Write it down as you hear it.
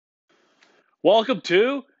Welcome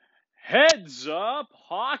to Heads Up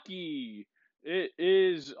Hockey. It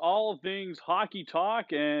is all things hockey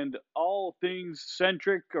talk and all things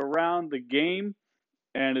centric around the game,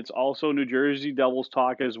 and it's also New Jersey Devils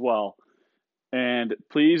talk as well. And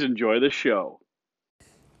please enjoy the show.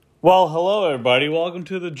 Well, hello everybody. Welcome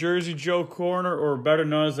to the Jersey Joe Corner, or better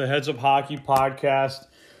known as the Heads Up Hockey podcast.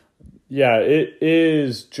 Yeah, it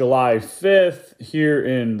is July 5th here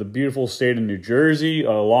in the beautiful state of New Jersey,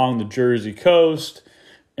 along the Jersey coast.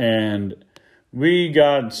 And we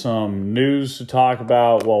got some news to talk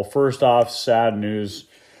about. Well, first off, sad news.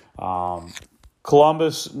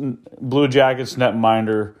 Columbus Blue Jackets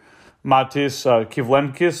netminder Matis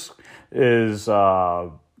Kivlenkis is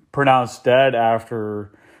pronounced dead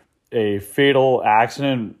after a fatal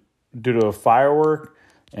accident due to a firework.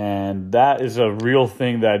 And that is a real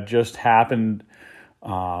thing that just happened,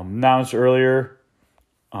 announced earlier.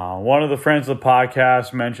 One of the friends of the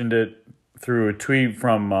podcast mentioned it through a tweet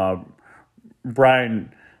from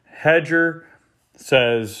Brian Hedger.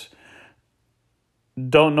 Says,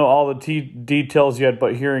 don't know all the details yet,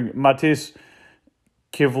 but hearing Matis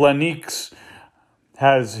Kivleniks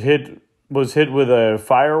was hit with a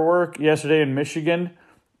firework yesterday in Michigan,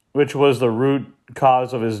 which was the root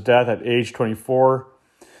cause of his death at age 24.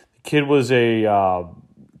 The kid was a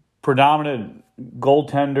predominant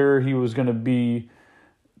goaltender. He was going to be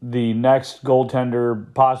the next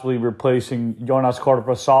goaltender, possibly replacing Jonas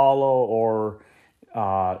Korpisalo or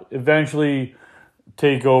eventually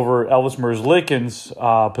take over Elvis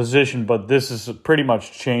Merzlikins' position. But this has pretty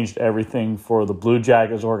much changed everything for the Blue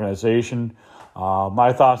Jackets organization.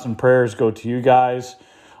 My thoughts and prayers go to you guys.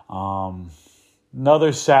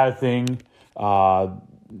 Another sad thing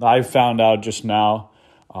I found out just now.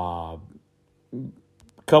 A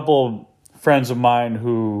couple friends of mine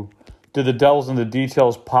who did the Devils in the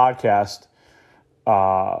Details podcast,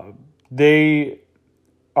 they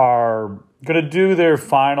are going to do their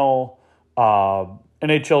final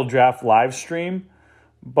NHL draft live stream,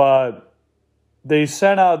 but they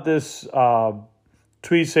sent out this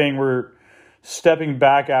tweet saying we're stepping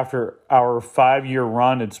back after our 5-year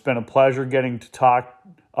run. It's been a pleasure getting to talk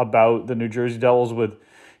about the New Jersey Devils with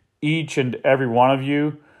each and every one of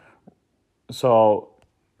you. So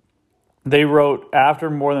they wrote,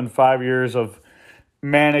 after more than 5 years of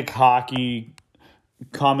manic hockey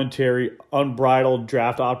commentary, unbridled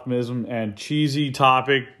draft optimism, and cheesy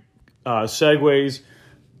topic segues,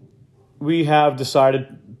 we have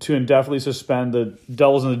decided to indefinitely suspend the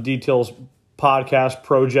Devils in the Details podcast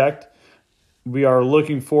project. We are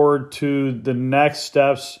looking forward to the next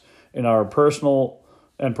steps in our personal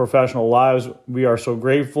and professional lives. We are so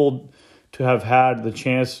grateful to have had the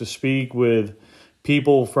chance to speak with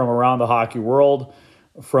people from around the hockey world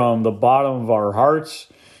from the bottom of our hearts.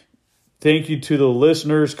 Thank you to the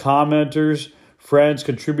listeners, commenters, friends,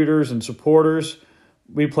 contributors, and supporters.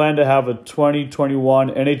 We plan to have a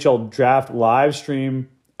 2021 NHL Draft live stream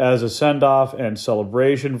as a send-off and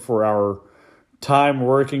celebration for our time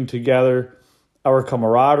working together, our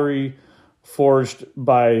camaraderie forged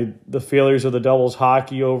by the failures of the Devils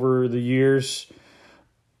hockey over the years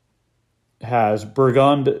has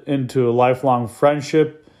begun into a lifelong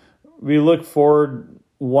friendship. We look forward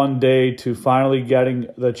one day to finally getting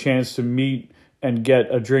the chance to meet and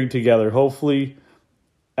get a drink together, hopefully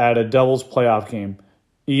at a Devils playoff game.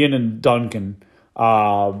 Ian and Duncan.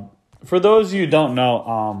 For those of you who don't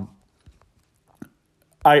know,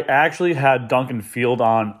 I actually had Duncan Field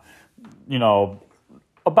on,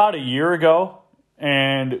 about a year ago,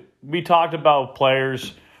 and we talked about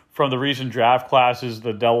players from the recent draft classes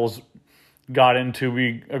the Devils got into.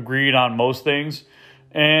 We agreed on most things,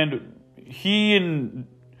 and he and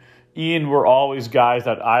Ian were always guys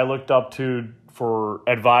that I looked up to for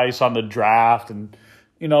advice on the draft and,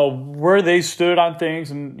 where they stood on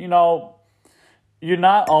things. And, you're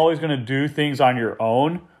not always going to do things on your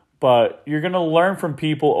own, but you're going to learn from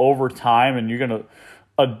people over time, and you're going to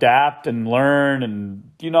adapt and learn.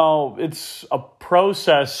 And, it's a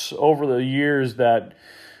process over the years that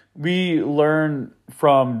we learn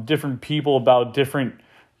from different people about different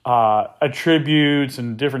attributes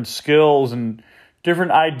and different skills and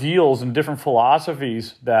different ideals and different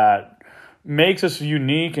philosophies that makes us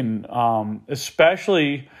unique. And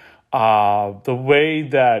especially the way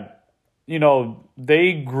that,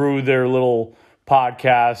 they grew their little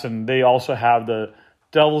podcast, and they also have the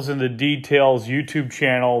Devils in the Details YouTube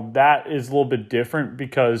channel. That is a little bit different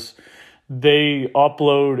because they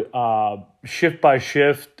upload shift by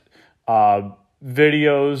shift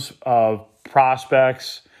videos of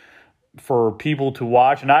prospects for people to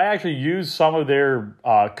watch, and I actually use some of their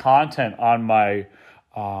content on my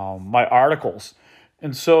my articles.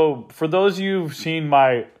 And so for those of you who've seen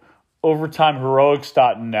my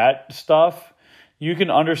overtimeheroics.net stuff, you can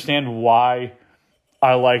understand why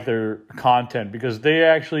I like their content because they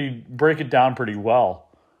actually break it down pretty well.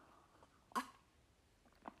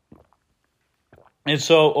 And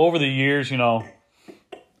so over the years,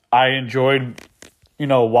 I enjoyed,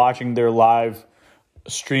 watching their live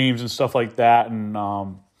streams and stuff like that. And,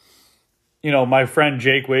 my friend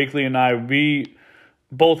Jake Wakely and I, we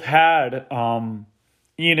both had Ian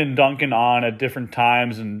and Duncan on at different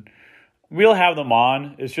times, and we'll have them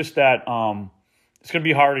on. It's just that it's going to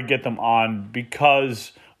be hard to get them on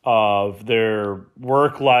because of their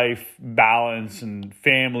work-life balance and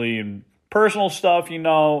family and personal stuff,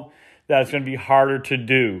 that's going to be harder to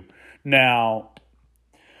do. Now,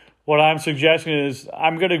 what I'm suggesting is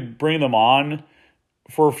I'm going to bring them on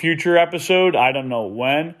for a future episode. I don't know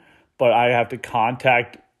when, but I have to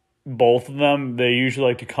contact both of them. They usually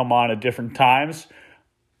like to come on at different times.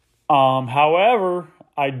 However,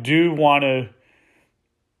 I do want to,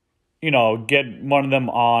 get one of them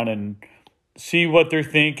on and see what they're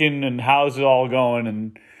thinking and how's it all going.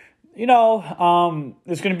 And,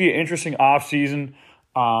 it's going to be an interesting off season.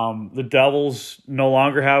 The Devils no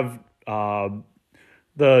longer have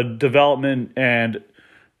the development and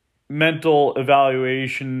mental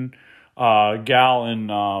evaluation gal in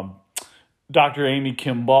Dr. Amy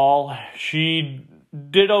Kimball. She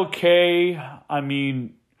did okay. I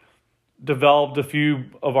mean, developed a few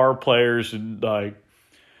of our players like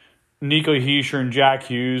Nico Hischier and Jack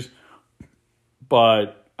Hughes.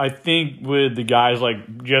 But I think with the guys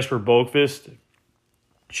like Jesper Boqvist,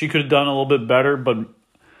 she could have done a little bit better, but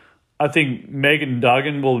I think Megan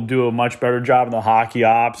Duggan will do a much better job in the hockey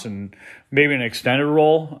ops and maybe an extended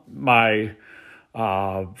role. My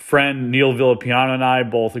friend Neil Villapiano and I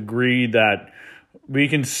both agree that we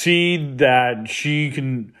can see that she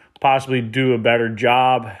can possibly do a better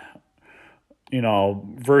job,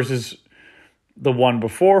 versus the one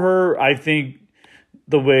before her. I think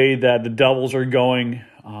the way that the Devils are going,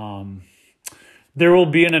 there will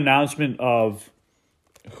be an announcement of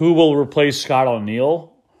who will replace Scott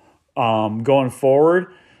O'Neill going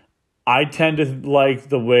forward. I tend to like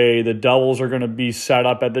the way the Devils are going to be set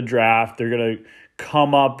up at the draft. They're going to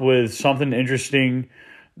come up with something interesting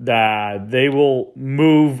that they will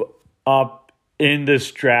move up in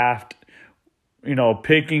this draft,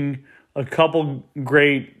 picking a couple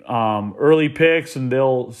great early picks, and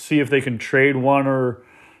they'll see if they can trade one or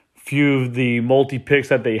few of the multi-picks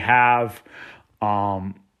that they have.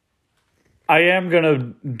 I am going to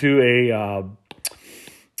do a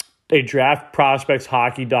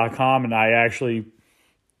draftprospectshockey.com, and I actually,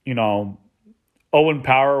 Owen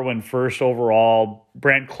Power went first overall.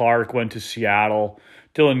 Brant Clark went to Seattle.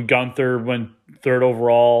 Dylan Guenther went third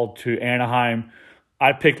overall to Anaheim.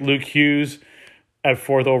 I picked Luke Hughes at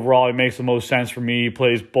fourth overall. It makes the most sense for me. He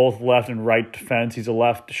plays both left and right defense. He's a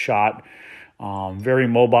left shot, very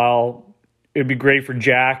mobile. It'd be great for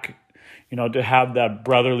Jack, to have that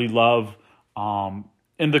brotherly love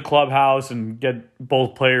in the clubhouse and get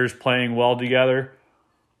both players playing well together.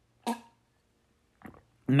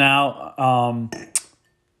 Now, I'm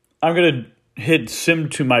going to hit sim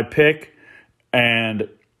to my pick, and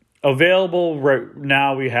available right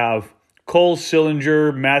now we have Cole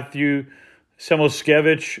Sillinger, Matthew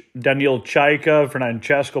Samoskevich, Daniil Chaika,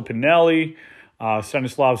 Francesco Pinelli,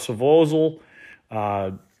 Stanislav Svozil,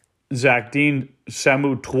 Zach Dean,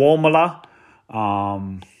 Samu Tuomola,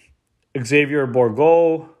 Xavier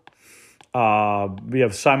Bourgault. We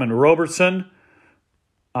have Simon Robertson.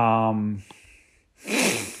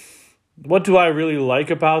 What do I really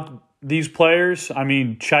like about these players? I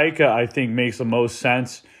mean, Chaika, I think, makes the most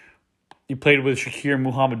sense. He played with Shakir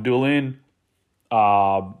Muhammadulin.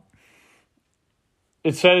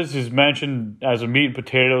 It says he's mentioned as a meat and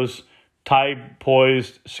potatoes type,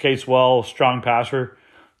 poised, skates well, strong passer,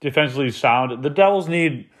 defensively sound. The Devils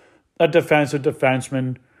need a defensive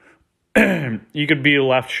defenseman. You could be a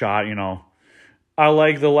left shot, I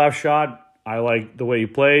like the left shot. I like the way he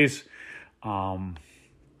plays.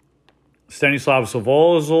 Stanislav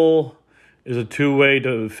Svozil is a two-way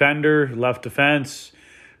defender, left defense.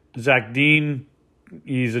 Zach Dean,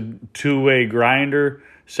 he's a two-way grinder.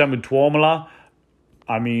 Samu Tuomola,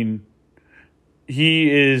 I mean, he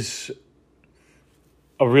is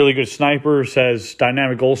a really good sniper, says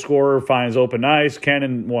dynamic goal scorer, finds open ice,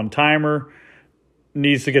 cannon one-timer,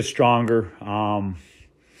 needs to get stronger.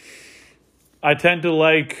 I tend to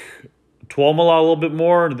like Tuomola a little bit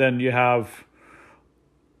more. Then you have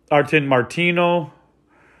Artem Martino,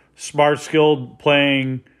 smart, skilled,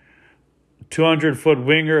 playing 200-foot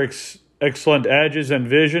winger, excellent edges and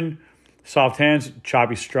vision. soft hands,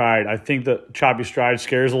 choppy stride. I think that choppy stride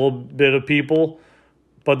scares a little bit of people.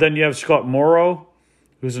 But then you have Scott Morrow,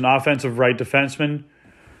 who's an offensive right defenseman.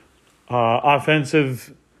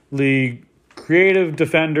 Offensively creative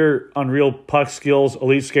defender, unreal puck skills,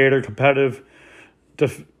 elite skater, competitive.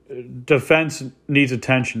 Defense needs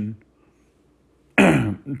attention.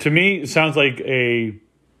 To me, it sounds like a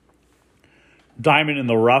diamond in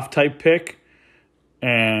the rough type pick.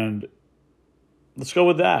 And let's go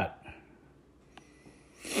with that.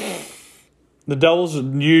 The Devils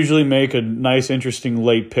usually make a nice, interesting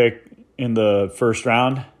late pick in the first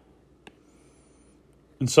round.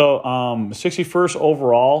 And so 61st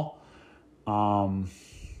overall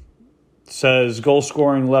says goal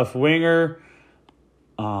scoring left winger.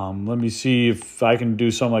 Let me see if I can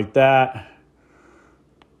do something like that.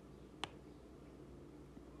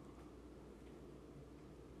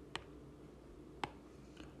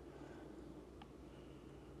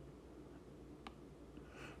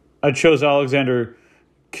 I chose Alexander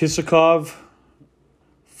Kisakov,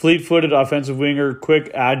 fleet-footed offensive winger,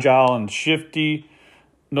 quick, agile, and shifty,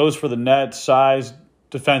 nose for the net, size,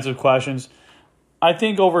 defensive questions. I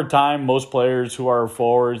think over time, most players who are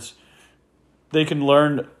forwards, they can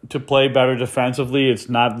learn to play better defensively. It's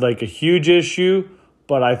not like a huge issue,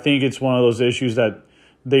 but I think it's one of those issues that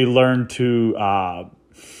they learn to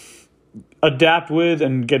adapt with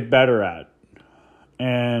and get better at.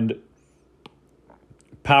 And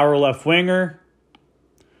power left winger.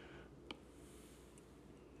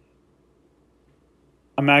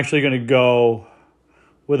 I'm actually going to go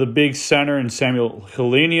with a big center in Samuel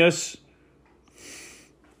Helenius.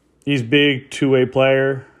 He's big, two-way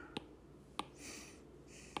player.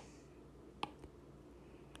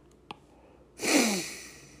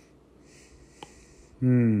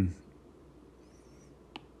 I'm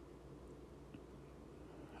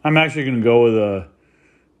actually going to go with a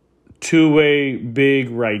two-way big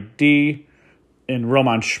right D in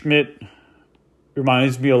Roman Schmidt.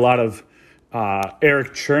 Reminds me a lot of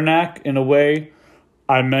Eric Chernak in a way.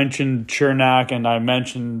 I mentioned Chernak and I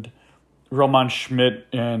mentioned Roman Schmidt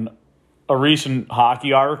in a recent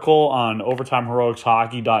hockey article on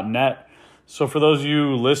overtimeheroicshockey.net. So for those of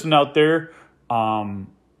you listening out there,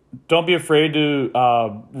 don't be afraid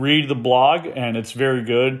to read the blog, and it's very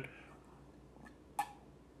good.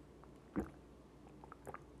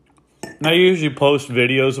 I usually post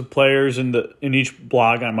videos of players in each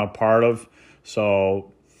blog I'm a part of,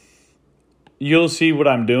 so you'll see what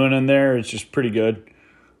I'm doing in there. It's just pretty good.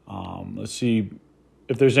 Let's see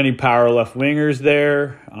if there's any power left wingers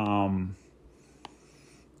there.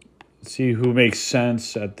 Let's see who makes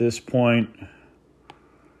sense at this point.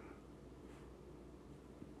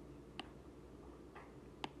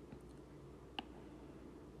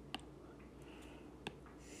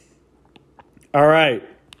 All right.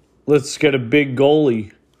 Let's get a big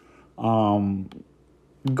goalie.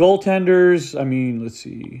 Goaltenders, I mean, let's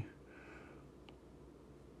see.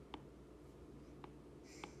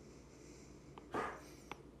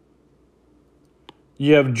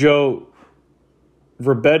 You have Joe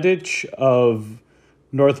Verbedich of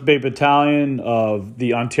North Bay Battalion of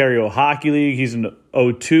the Ontario Hockey League. He's an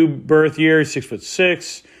 02 birth year,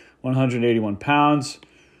 6'6", 181 pounds.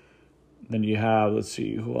 Then you have, let's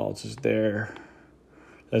see, who else is there?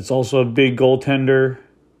 That's also a big goaltender.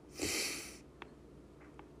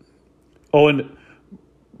 Owen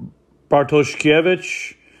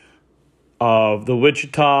Bartoshkiewicz of the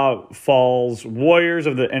Wichita Falls Warriors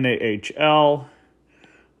of the NAHL.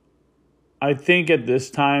 I think at this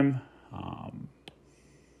time,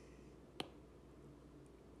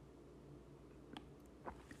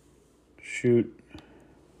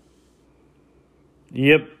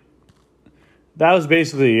 Yep. That was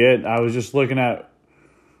basically it. I was just looking at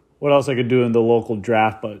what else I could do in the local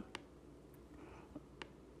draft, but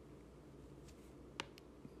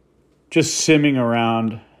just simming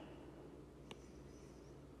around.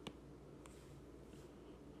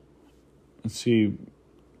 Let's see.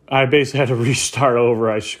 I basically had to restart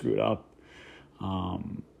over. I screwed up.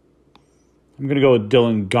 I'm going to go with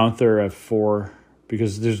Dylan Gunther at 4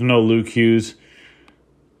 because there's no Luke Hughes.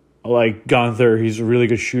 I like Gunther. He's a really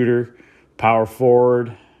good shooter. Power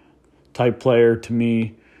forward type player to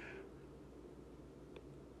me.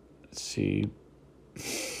 Let's see.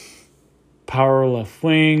 Power left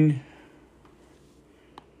wing.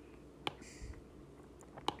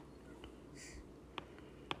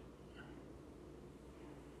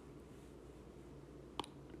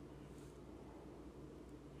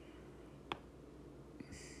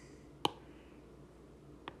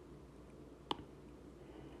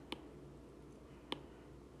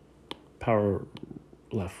 Power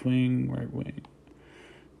left wing, right wing.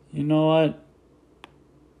 You know what?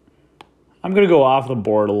 I'm going to go off the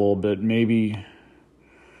board a little bit. Maybe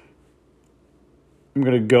I'm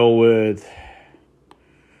going to go with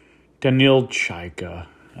Daniil Chaika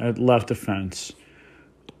at left defense.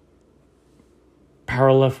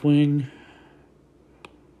 Power left wing.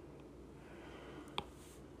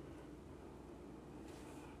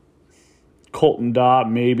 Colton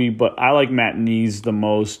Dot, maybe, but I like Matt Nees the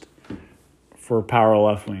most for power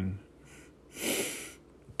left wing.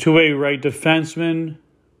 Two-way right defenseman.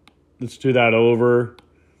 Let's do that over.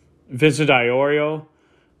 Vincent Iorio,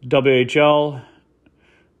 WHL.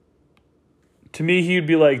 To me, he'd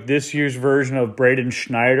be like this year's version of Braden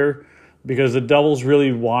Schneider because the Devils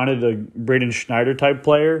really wanted a Braden Schneider type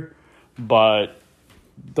player, but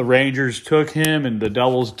the Rangers took him and the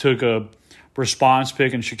Devils took a response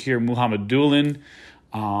pick in Shakir Muhammad-Dulin,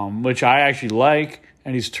 which I actually like,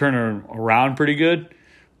 and he's turning around pretty good.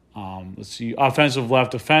 Let's see, offensive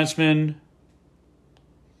left defenseman.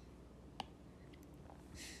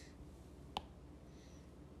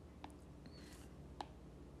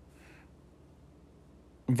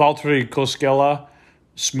 Valtteri Koskela,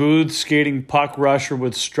 smooth skating puck rusher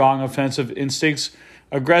with strong offensive instincts.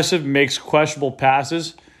 Aggressive, makes questionable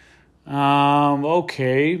passes.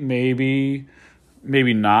 Okay, maybe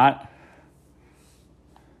not.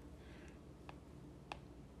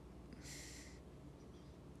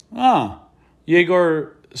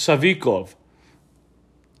 Yegor Savikov.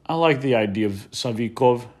 I like the idea of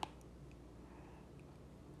Savikov.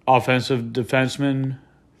 Offensive defenseman.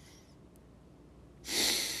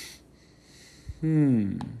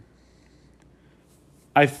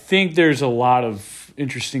 I think there's a lot of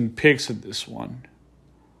interesting picks in this one.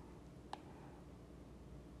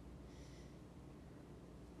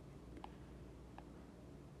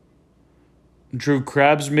 Drew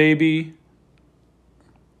Krebs, maybe.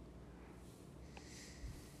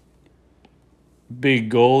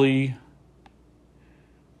 Big goalie.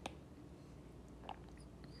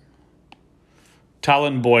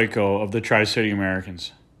 Talon Boyko of the Tri-City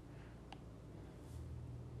Americans.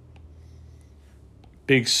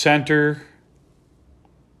 Big center.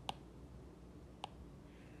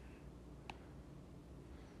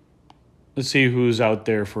 Let's see who's out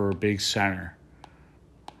there for a big center.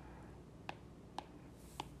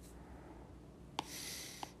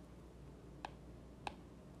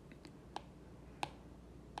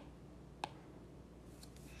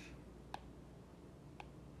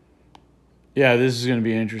 Yeah, this is going to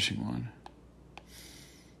be an interesting one.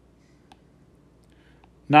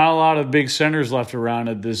 Not a lot of big centers left around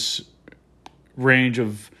at this range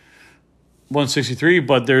of 163,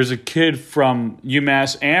 but there's a kid from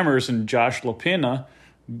UMass Amherst and Josh Lapina.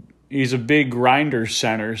 He's a big grinder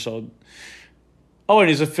center. And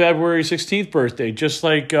he's a February 16th birthday, just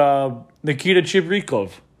like Nikita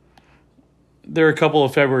Chibrikov. There are a couple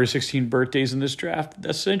of February 16th birthdays in this draft.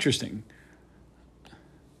 That's interesting.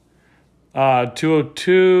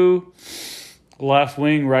 202, left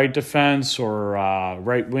wing, right defense, or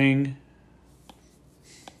right wing.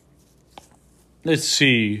 Let's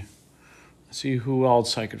see. Let's see who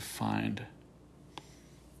else I could find.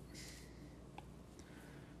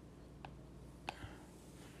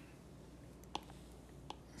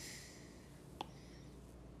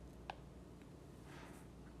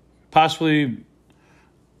 Possibly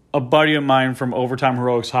a buddy of mine from Overtime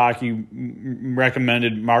Heroics Hockey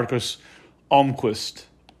recommended Marcus Almquist.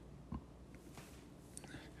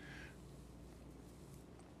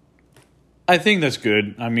 I think that's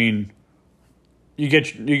good. I mean, you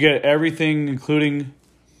get everything, including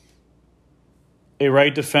a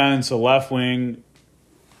right defense, a left wing.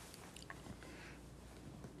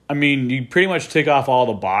 I mean, you pretty much tick off all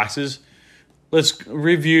the boxes. Let's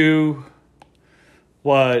review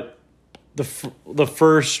what the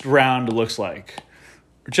first round looks like,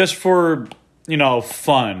 just for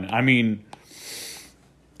fun. I mean,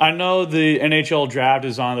 I know the NHL draft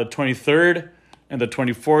is on the 23rd and the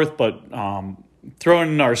 24th, but throw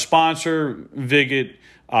in our sponsor, Viget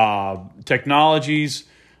Technologies.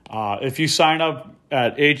 If you sign up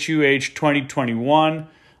at HUH 2021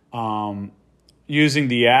 using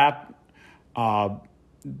the app,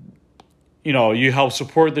 you help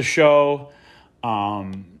support the show.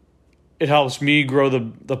 It helps me grow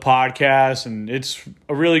the podcast, and it's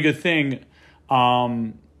a really good thing.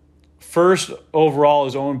 First overall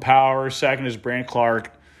is Owen Power. Second is Brant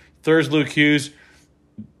Clark. Third is Luke Hughes.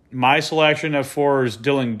 My selection at 4 is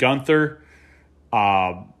Dylan Gunther.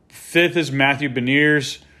 5th is Matthew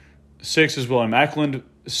Beniers. 6th is William Eklund.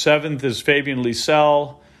 7th is Fabian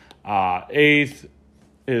Liesel. 8th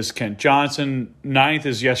is Kent Johnson. 9th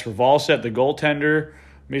is Jesper Valset, the goaltender.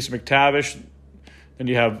 Mason McTavish. Then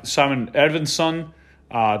you have Simon Edvinsson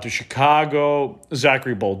to Chicago,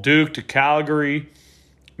 Zachary Bolduc to Calgary,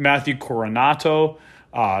 Matthew Coronato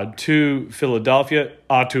to Philadelphia,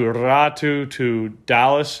 Atu Ratu to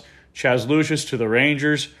Dallas, Chaz Lucius to the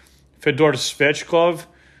Rangers, Fedor Svechkov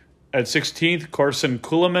at 16th, Corson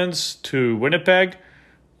Ceulemans to Winnipeg,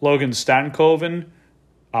 Logan Stankoven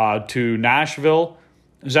to Nashville,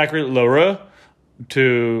 Zachary Leroux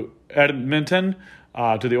to Edmonton,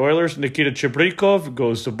 to the Oilers. Nikita Chibrikov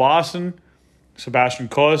goes to Boston, Sebastian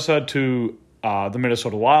Cossa to the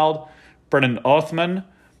Minnesota Wild, Brendan Othman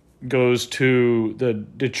goes to the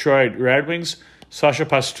Detroit Red Wings, Sasha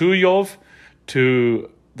Pastujov to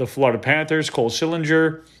the Florida Panthers, Cole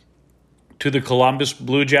Sillinger to the Columbus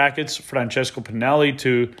Blue Jackets, Francesco Pinelli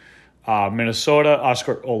to Minnesota,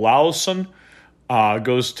 Oscar Olausson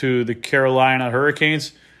goes to the Carolina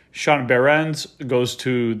Hurricanes, Sean Behrens goes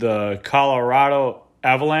to the Colorado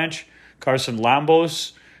Avalanche, Carson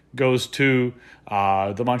Lambos goes to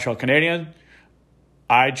the Montreal Canadiens.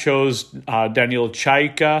 I chose Daniel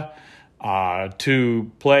Chaika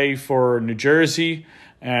to play for New Jersey,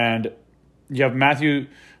 and you have Matthew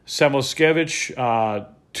Samoskevich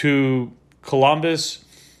to Columbus,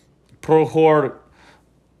 Prohor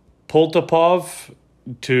Poltapov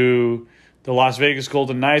to the Las Vegas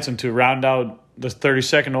Golden Knights, and to round out the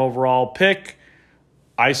 32nd overall pick,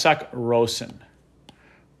 Isaac Rosen.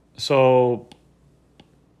 So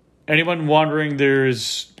anyone wondering,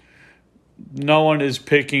 there's no one is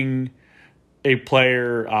picking a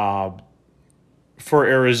player for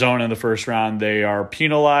Arizona in the first round. They are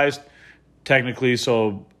penalized technically.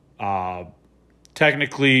 So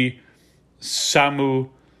technically, Samu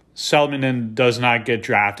Salminen does not get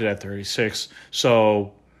drafted at 36.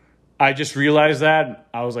 So I just realized that.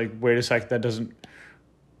 I was like, wait a sec, that doesn't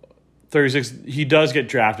 36. He does get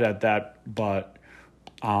drafted at that, but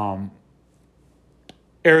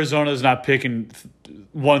Arizona is not picking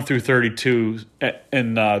 1 through 32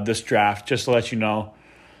 in this draft, just to let you know.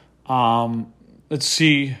 Let's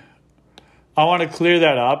see. I want to clear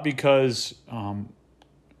that up because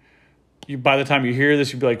by the time you hear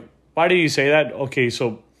this, you'd be like, why did you say that? Okay,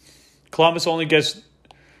 so Columbus only gets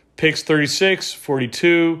picks 36,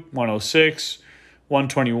 42, 106,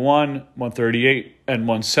 121, 138, and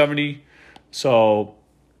 170. So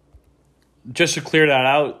just to clear that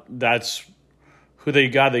out, that's who they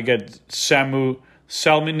got. They get Samu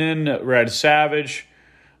Salminen, Red Savage,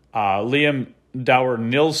 Liam Dower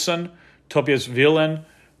Nilsson, Topias Villain,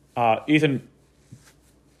 Ethan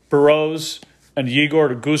Burrows, and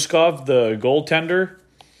Yegor Guskov, the goaltender.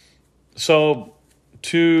 So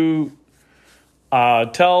to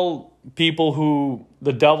tell people who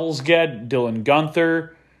the Devils get, Dylan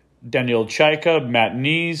Gunther, Daniel Chaika, Matt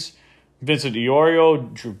Nees, Vincent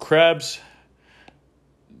Iorio, Drew Krebs.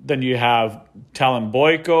 Then you have Talon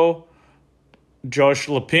Boyko, Josh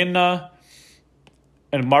Lapina,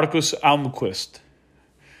 and Marcus Almquist.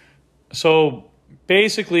 So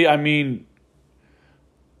basically, I mean,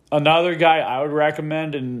 another guy I would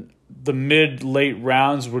recommend in the mid-late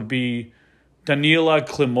rounds would be Danila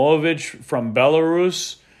Klimovich from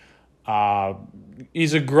Belarus.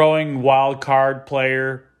 He's a growing wild card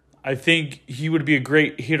player. I think he would be a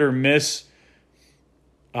great hit or miss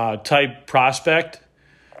type prospect.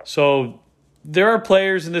 So there are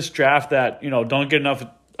players in this draft that, don't get enough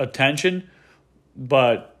attention,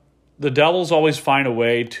 but the Devils always find a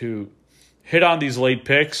way to hit on these late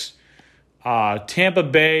picks. Tampa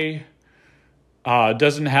Bay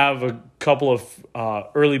doesn't have a couple of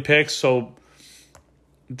early picks, so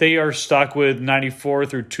they are stuck with 94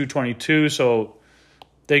 through 222. So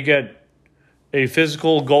they get a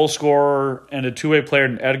physical goal scorer and a two-way player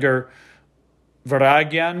in Edgar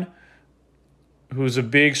Varagian, who's a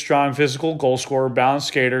big, strong, physical goal scorer, balanced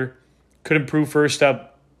skater, could improve first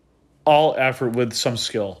step, all effort with some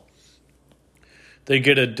skill. They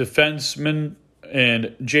get a defenseman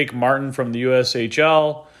and Jake Martin from the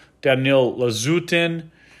USHL, Daniel Lazutin.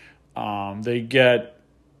 They get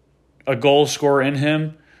a goal scorer in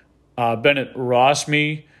him, Bennett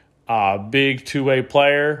Rossmy, big two-way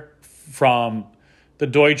player from the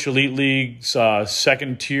Deutsche Elite League's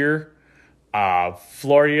second tier,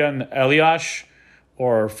 Florian Elias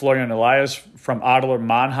from Adler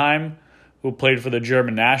Mannheim, who played for the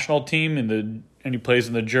German national team and he plays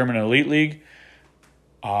in the German Elite League.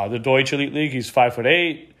 The Deutsche Elite League, he's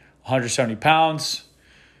 5'8", 170 pounds.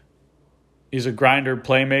 He's a grinder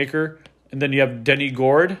playmaker. And then you have Denny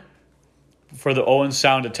Gord for the Owen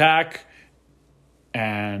Sound Attack,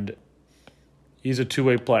 and he's a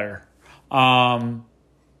two-way player. To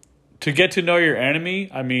get to know your enemy,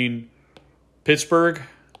 I mean, Pittsburgh,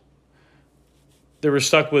 they were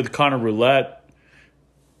stuck with Connor Roulette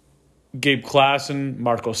Gabe Klassen,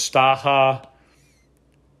 Marco Staha,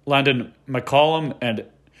 Landon McCollum, and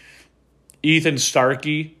Ethan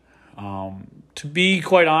Starkey. To be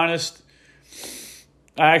quite honest,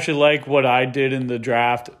 I actually like what I did in the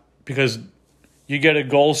draft because you get a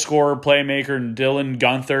goal scorer, playmaker, and Dylan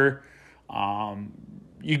Gunther.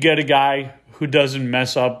 You get a guy who doesn't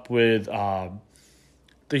mess up with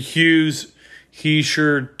the Hughes,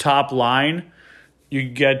 Heischer top line. You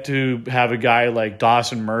get to have a guy like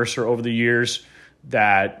Dawson Mercer over the years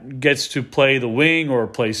that gets to play the wing or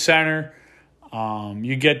play center.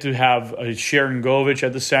 You get to have a Sharon Govich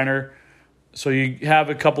at the center. So you have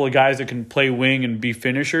a couple of guys that can play wing and be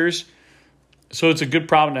finishers. So it's a good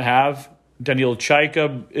problem to have. Daniil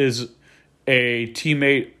Chaika is a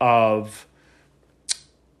teammate of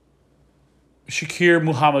Shakir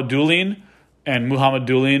Muhammadulin, and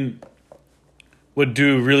Muhammadulin would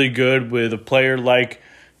do really good with a player like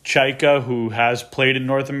Chaika, who has played in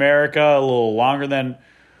North America a little longer than,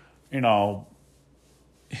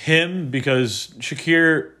 him, because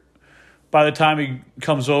Shakir, by the time he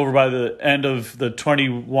comes over by the end of the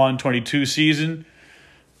 21-22 season,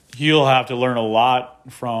 he'll have to learn a lot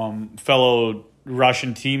from fellow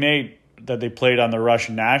Russian teammate that they played on the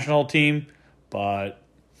Russian national team. But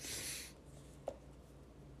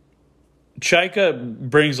Chaika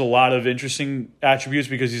brings a lot of interesting attributes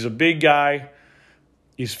because he's a big guy,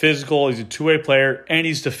 he's physical, he's a two-way player, and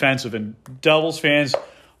he's defensive. And Devils fans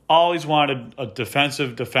always wanted a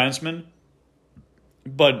defensive defenseman,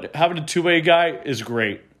 but having a two-way guy is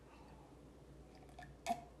great.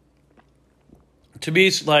 To me,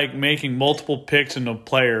 it's like making multiple picks in a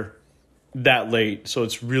player that late, so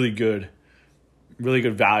it's really good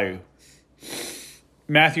value.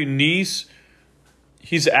 Matthew Neese,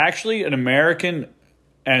 he's actually an American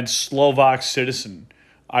and Slovak citizen.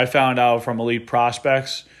 I found out from Elite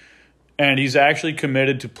Prospects, and he's actually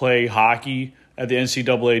committed to play hockey at the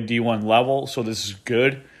NCAA D1 level, so this is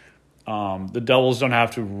good. The Devils don't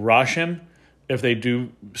have to rush him if they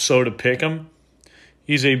do so to pick him.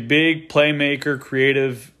 He's a big playmaker,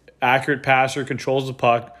 creative, accurate passer, controls the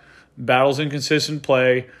puck, battles inconsistent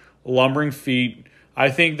play, lumbering feet. I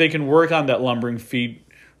think they can work on that lumbering feet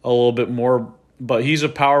a little bit more, but he's a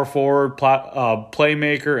power forward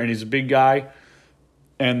playmaker, and he's a big guy.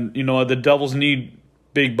 And, the Devils need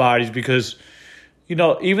big bodies because,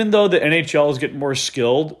 even though the NHL is getting more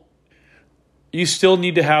skilled, you still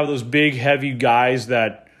need to have those big, heavy guys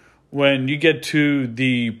that when you get to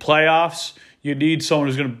the playoffs, you need someone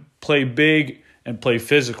who's going to play big and play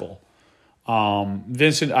physical.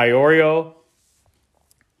 Vincent Iorio,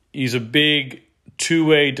 he's a big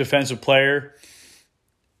two-way defensive player.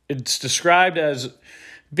 It's described as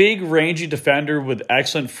big, rangy defender with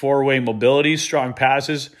excellent four-way mobility, strong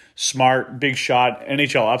passes, smart, big shot,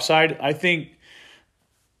 NHL upside. I think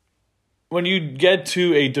when you get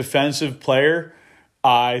to a defensive player,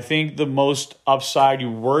 I think the most upside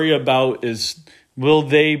you worry about is will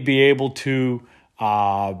they be able to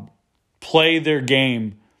play their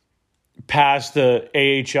game past the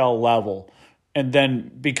AHL level and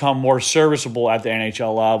then become more serviceable at the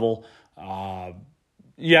NHL level.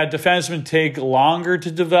 Defensemen take longer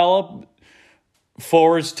to develop.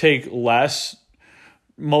 Forwards take less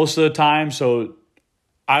most of the time, so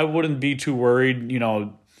I wouldn't be too worried.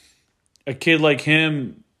 A kid like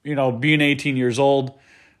him, being 18 years old,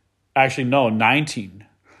 19.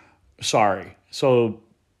 Sorry. So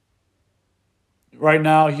right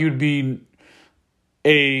now he would be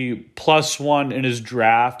a +1 in his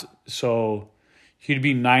draft. So he'd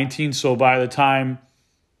be 19. So by the time,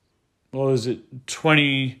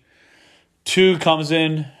 22 comes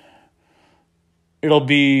in, it'll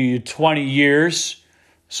be 20 years.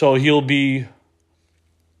 So he'll be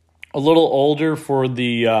a little older for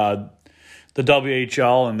the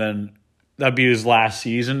WHL, and then that'd be his last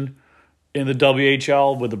season in the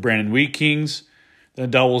WHL with the Brandon Wheat Kings. The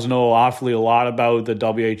Devils know awfully a lot about the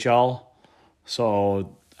WHL,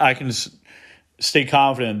 so I can stay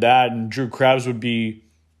confident in that. And Drew Krebs would be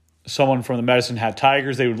someone from the Medicine Hat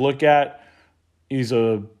Tigers they would look at. He's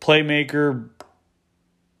a playmaker,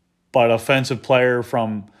 but offensive player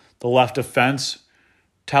from the left defense.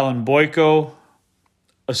 Talon Boyko,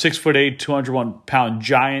 a 6'8", 201-pound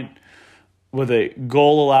giant with a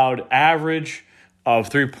goal allowed average of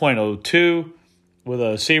 3.02, with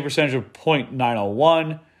a save percentage of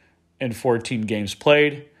 .901 in 14 games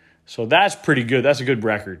played. So that's pretty good. That's a good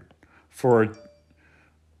record for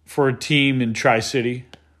a team in Tri-City.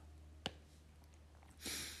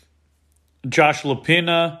 Josh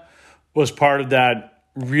Lupina was part of that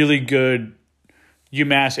really good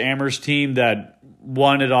UMass Amherst team that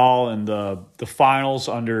won it all in the finals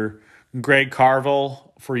under Greg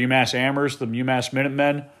Carville for UMass Amherst, the UMass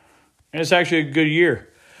Minutemen, and it's actually a good year.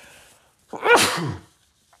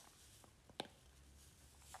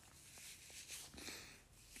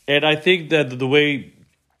 And I think that the way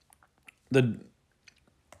the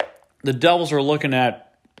Devils are looking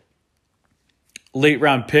at late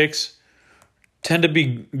round picks tend to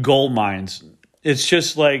be gold mines. It's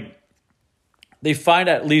just like they find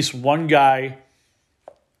at least one guy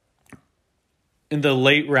in the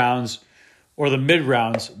late rounds or the mid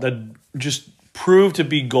rounds that just prove to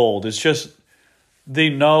be gold. It's just they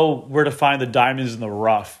know where to find the diamonds in the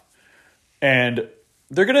rough. And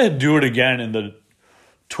they're going to do it again in the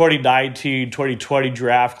 2019, 2020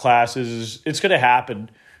 draft classes. It's going to happen.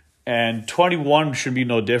 And 21 should be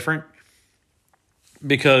no different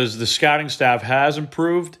because the scouting staff has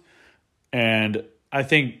improved. And I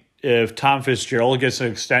think if Tom Fitzgerald gets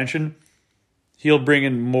an extension, he'll bring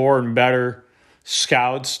in more and better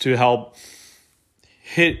scouts to help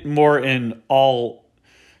hit more in all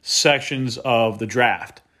sections of the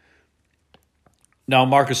draft. Now,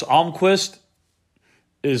 Marcus Almquist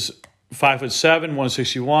is 5'7",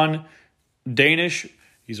 161, Danish.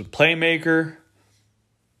 He's a playmaker.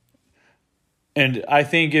 And I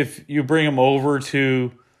think if you bring him over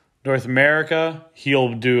to North America,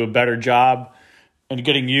 he'll do a better job and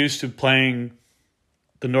getting used to playing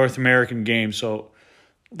the North American game. So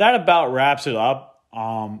that about wraps it up.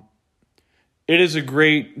 It is a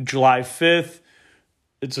great July 5th.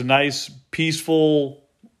 It's a nice, peaceful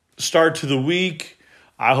start to the week.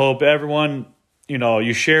 I hope everyone,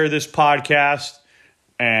 you share this podcast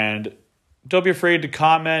and don't be afraid to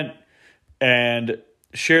comment and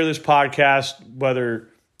share this podcast, whether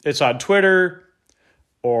it's on Twitter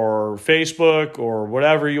or Facebook or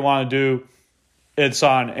whatever you want to do. It's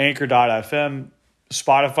on Anchor.fm,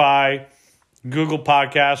 Spotify, Google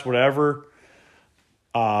Podcasts, whatever.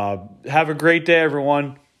 Have a great day,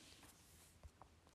 everyone.